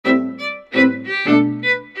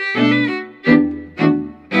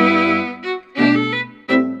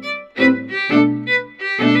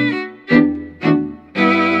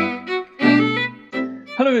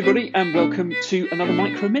welcome to another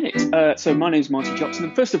Micro Minute. So my name's Marty Jobson,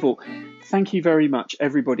 and first of all, thank you very much,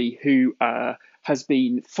 everybody who has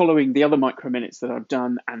been following the other Micro Minutes that I've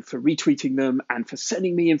done, and for retweeting them, and for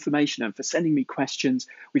sending me information, and for sending me questions.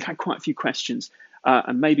 We've had quite a few questions,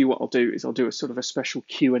 and maybe what I'll do is I'll do a sort of a special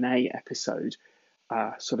Q&A episode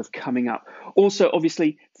sort of coming up. Also,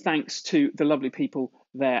 obviously, thanks to the lovely people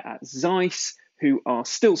there at Zeiss, who are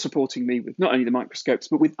still supporting me with not only the microscopes,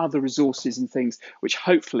 but with other resources and things, which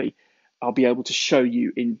hopefully I'll be able to show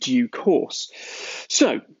you in due course.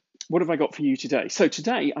 So what have I got for you today? So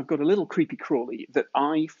today I've got a little creepy crawly that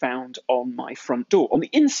I found on my front door, on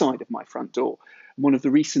the inside of my front door, one of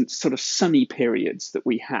the recent sort of sunny periods that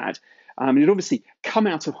we had. It had obviously come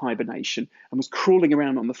out of hibernation and was crawling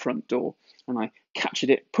around on the front door, and I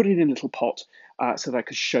captured it, put it in a little pot so that I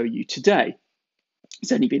could show you today.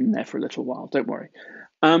 It's only been in there for a little while, don't worry.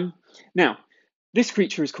 Now, this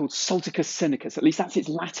creature is called Salticus scenicus, at least that's its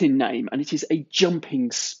Latin name, and it is a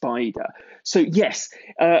jumping spider. So yes,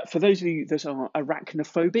 for those of you that are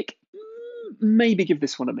arachnophobic, maybe give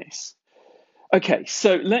this one a miss. Okay,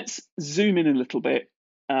 so let's zoom in a little bit.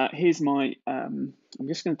 Here's my, I'm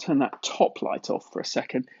just going to turn that top light off for a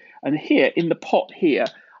second. And here, in the pot here,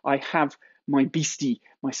 I have my beastie,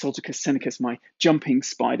 my Salticus scenicus, my jumping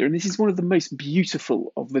spider. And this is one of the most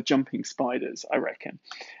beautiful of the jumping spiders, I reckon.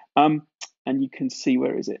 And you can see,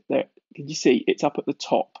 where is it? There. Can you see? It's up at the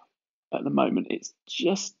top at the moment. It's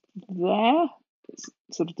just there. It's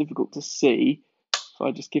sort of difficult to see. So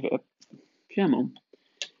I just give it a, come on.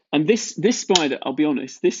 And this spider, I'll be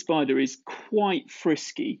honest, this spider is quite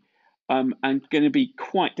frisky. And going to be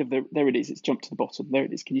quite, there it is, it's jumped to the bottom, there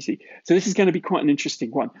it is, can you see? So this is going to be quite an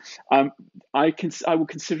interesting one. I will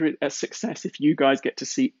consider it a success if you guys get to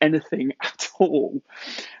see anything at all.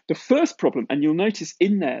 The first problem, and you'll notice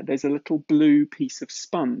in there, there's a little blue piece of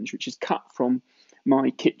sponge, which is cut from my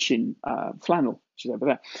kitchen flannel, which is over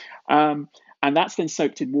there. And that's then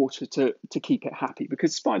soaked in water to keep it happy,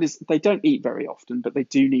 because spiders, they don't eat very often, but they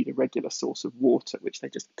do need a regular source of water, which they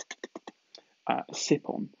just sip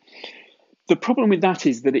on. The problem with that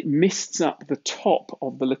is that it mists up the top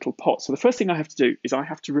of the little pot. So the first thing I have to do is I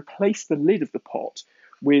have to replace the lid of the pot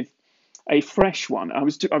with a fresh one. I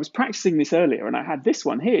was practicing this earlier, and I had this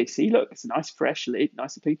one here. See, look, it's a nice fresh lid,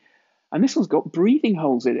 nice and clean. And this one's got breathing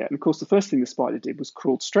holes in it. And of course, the first thing the spider did was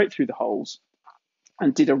crawled straight through the holes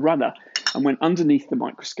and did a runner and went underneath the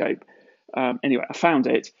microscope. Anyway, I found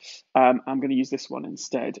it. I'm going to use this one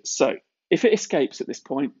instead. So if it escapes at this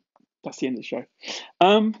point, that's the end of the show.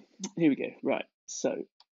 Here we go. Right. So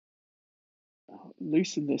I'll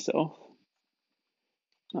loosen this off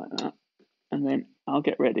like that, and then I'll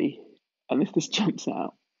get ready. And if this jumps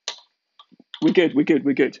out, we're good. We're good.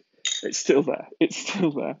 We're good. It's still there. It's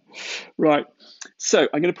still there. Right. So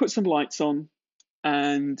I'm going to put some lights on,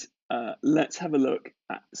 and let's have a look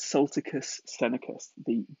at Salticus scenicus,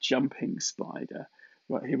 the jumping spider.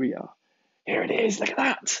 Right, here we are. Here it is, look at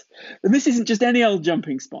that. And this isn't just any old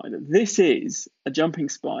jumping spider. This is a jumping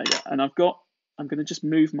spider. And I'm going to just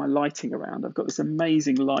move my lighting around. I've got this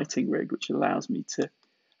amazing lighting rig, which allows me to,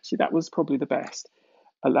 actually that was probably the best,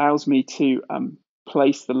 allows me to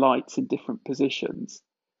place the lights in different positions.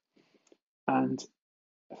 And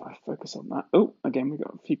if I focus on that, oh, again, we've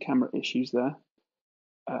got a few camera issues there.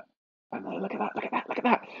 And look at that, look at that, look at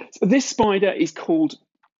that. So this spider is called,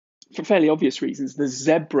 for fairly obvious reasons, the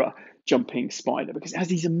zebra jumping spider, because it has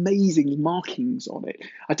these amazing markings on it.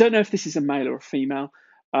 I don't know if this is a male or a female.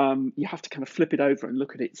 You have to kind of flip it over and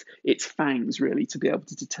look at its fangs, really, to be able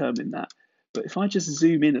to determine that. But if I just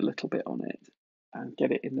zoom in a little bit on it and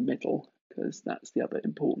get it in the middle, because that's the other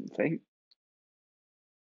important thing,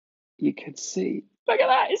 you can see, look at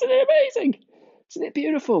that, isn't it amazing? Isn't it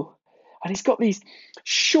beautiful? And it's got these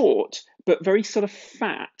short but very sort of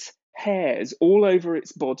fat hairs all over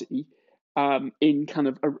its body, in kind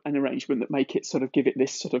of an arrangement that make it sort of give it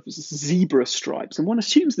this sort of zebra stripes. And one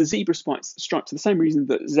assumes the zebra stripes are the same reason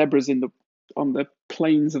that zebras on the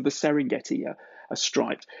plains of the Serengeti are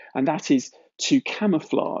striped, and that is to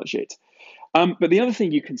camouflage it. But the other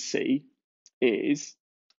thing you can see is,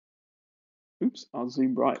 oops, I'll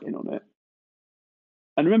zoom right in on it.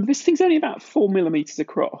 And remember, this thing's only about 4 millimeters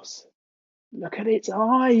across. Look at its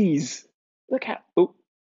eyes. Look at, oh,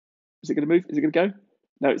 is it going to move? Is it going to go?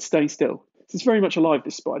 No, it's staying still. It's very much alive,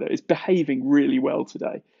 this spider. It's behaving really well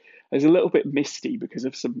today. It's a little bit misty because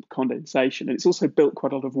of some condensation, and it's also built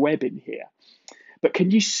quite a lot of web in here. But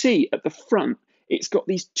can you see at the front, it's got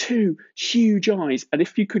these two huge eyes, and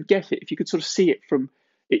if you could get it, if you could sort of see it from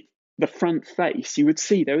the front face, you would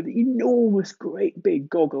see there are the enormous, great big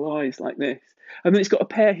goggle eyes like this. And then it's got a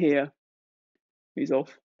pair here. He's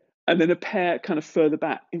off. and then a pair kind of further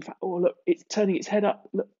back. In fact, oh look, it's turning its head up.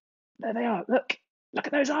 Look, there they are. Look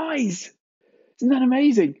at those eyes. Isn't that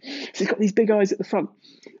amazing? So it's got these big eyes at the front,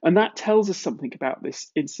 and that tells us something about this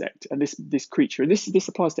insect and this creature. And this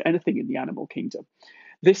applies to anything in the animal kingdom.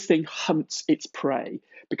 This thing hunts its prey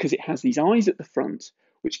because it has these eyes at the front,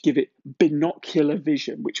 which give it binocular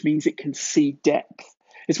vision, which means it can see depth.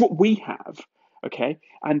 It's what we have, okay?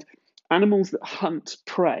 And animals that hunt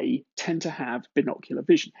prey tend to have binocular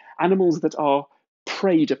vision. Animals that are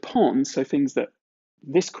preyed upon, so things that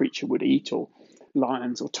this creature would eat, or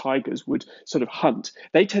lions or tigers would sort of hunt,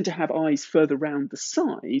 they tend to have eyes further round the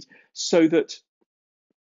side so that,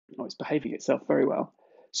 oh, it's behaving itself very well,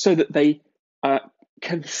 so that they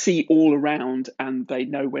can see all around and they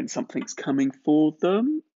know when something's coming for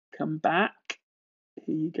them. Come back.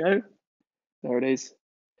 Here you go. There it is.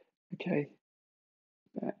 Okay.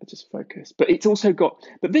 Just focus. But it's also got,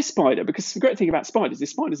 but this spider, because the great thing about spiders is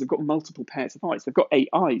spiders have got multiple pairs of eyes. They've got 8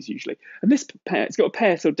 eyes usually. And this pair, it's got a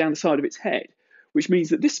pair sort of down the side of its head, which means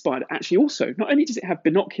that this spider actually also, not only does it have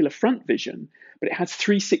binocular front vision, but it has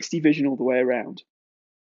 360 vision all the way around.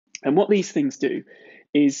 And what these things do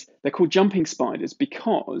is they're called jumping spiders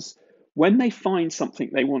because when they find something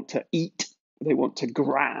they want to eat, they want to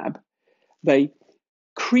grab, they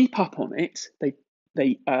creep up on it. They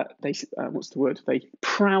what's the word? They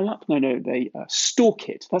prowl up. They stalk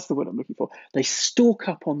it. That's the word I'm looking for. They stalk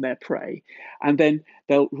up on their prey, and then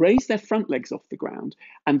they'll raise their front legs off the ground,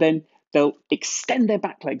 and then they'll extend their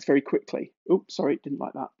back legs very quickly. Oh, sorry, didn't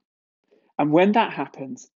like that. And when that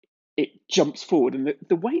happens, it jumps forward. And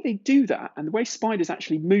the way they do that, and the way spiders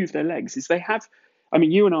actually move their legs, is they have, I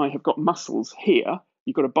mean, you and I have got muscles here.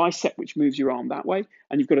 You've got a bicep, which moves your arm that way,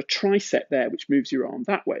 and you've got a tricep there, which moves your arm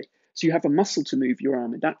that way. So you have a muscle to move your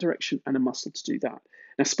arm in that direction and a muscle to do that.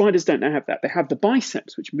 Now, spiders don't have that. They have the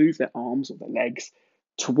biceps, which move their arms or their legs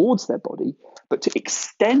towards their body, but to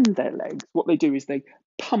extend their legs, what they do is they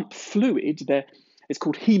pump fluid. It's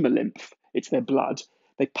called hemolymph. It's their blood.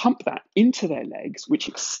 They pump that into their legs, which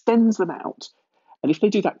extends them out. And if they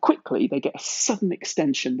do that quickly, they get a sudden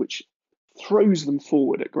extension, which throws them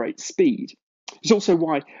forward at great speed. It's also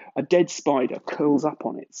why a dead spider curls up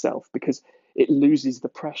on itself, because it loses the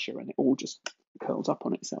pressure and it all just curls up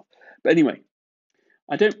on itself. But anyway,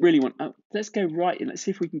 I don't really want, let's go right in. Let's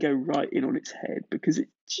see if we can go right in on its head, because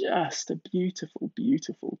it's just a beautiful,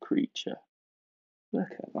 beautiful creature.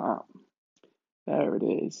 Look at that. There it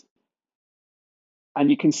is. And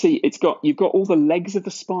you can see you've got all the legs of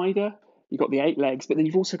the spider. You've got the 8 legs, but then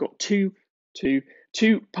you've also got two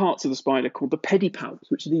parts of the spider called the pedipalps,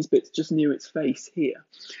 which are these bits just near its face here.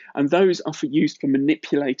 And those are used for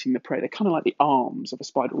manipulating the prey. They're kind of like the arms of a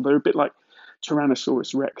spider, although they're a bit like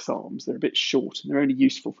Tyrannosaurus Rex arms. They're a bit short and they're only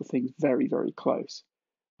useful for things very, very close.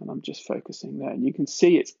 And I'm just focusing there. And you can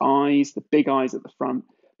see its eyes, the big eyes at the front,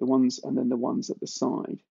 the ones, and then the ones at the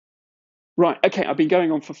side. Right, okay, I've been going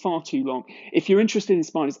on for far too long. If you're interested in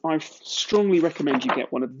spiders, I strongly recommend you get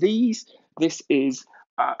one of these. This is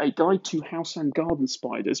a guide to house and garden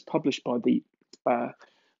spiders published by the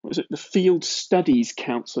the Field Studies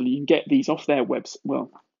Council. You can get these off their website.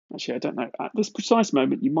 Well, actually, I don't know. At this precise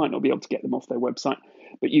moment, you might not be able to get them off their website,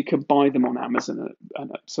 but you can buy them on Amazon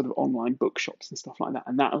and at sort of online bookshops and stuff like that.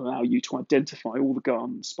 And that'll allow you to identify all the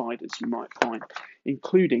garden spiders you might find,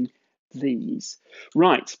 including these.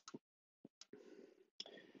 Right.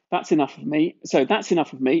 That's enough of me. So that's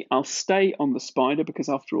enough of me. I'll stay on the spider because,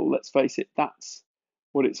 after all, let's face it, that's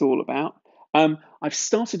what it's all about. I've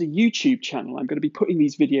started a YouTube channel. I'm going to be putting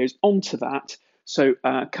these videos onto that. So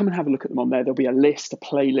come and have a look at them on there. There'll be a list, a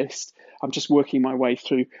playlist. I'm just working my way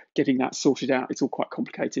through getting that sorted out. It's all quite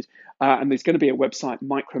complicated. And there's going to be a website,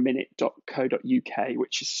 microminute.co.uk,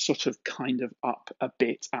 which is sort of kind of up a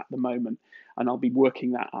bit at the moment. And I'll be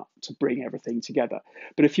working that up to bring everything together.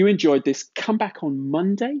 But if you enjoyed this, come back on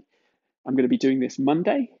Monday. I'm going to be doing this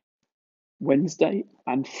Monday, Wednesday,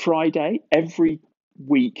 and Friday every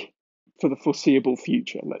week for the foreseeable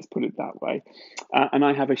future, let's put it that way. And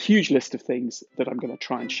I have a huge list of things that I'm going to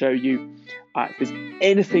try and show you. If there's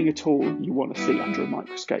anything at all you want to see under a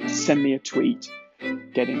microscope, send me a tweet,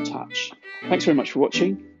 get in touch. Thanks very much for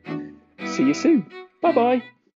watching. See you soon. Bye-bye.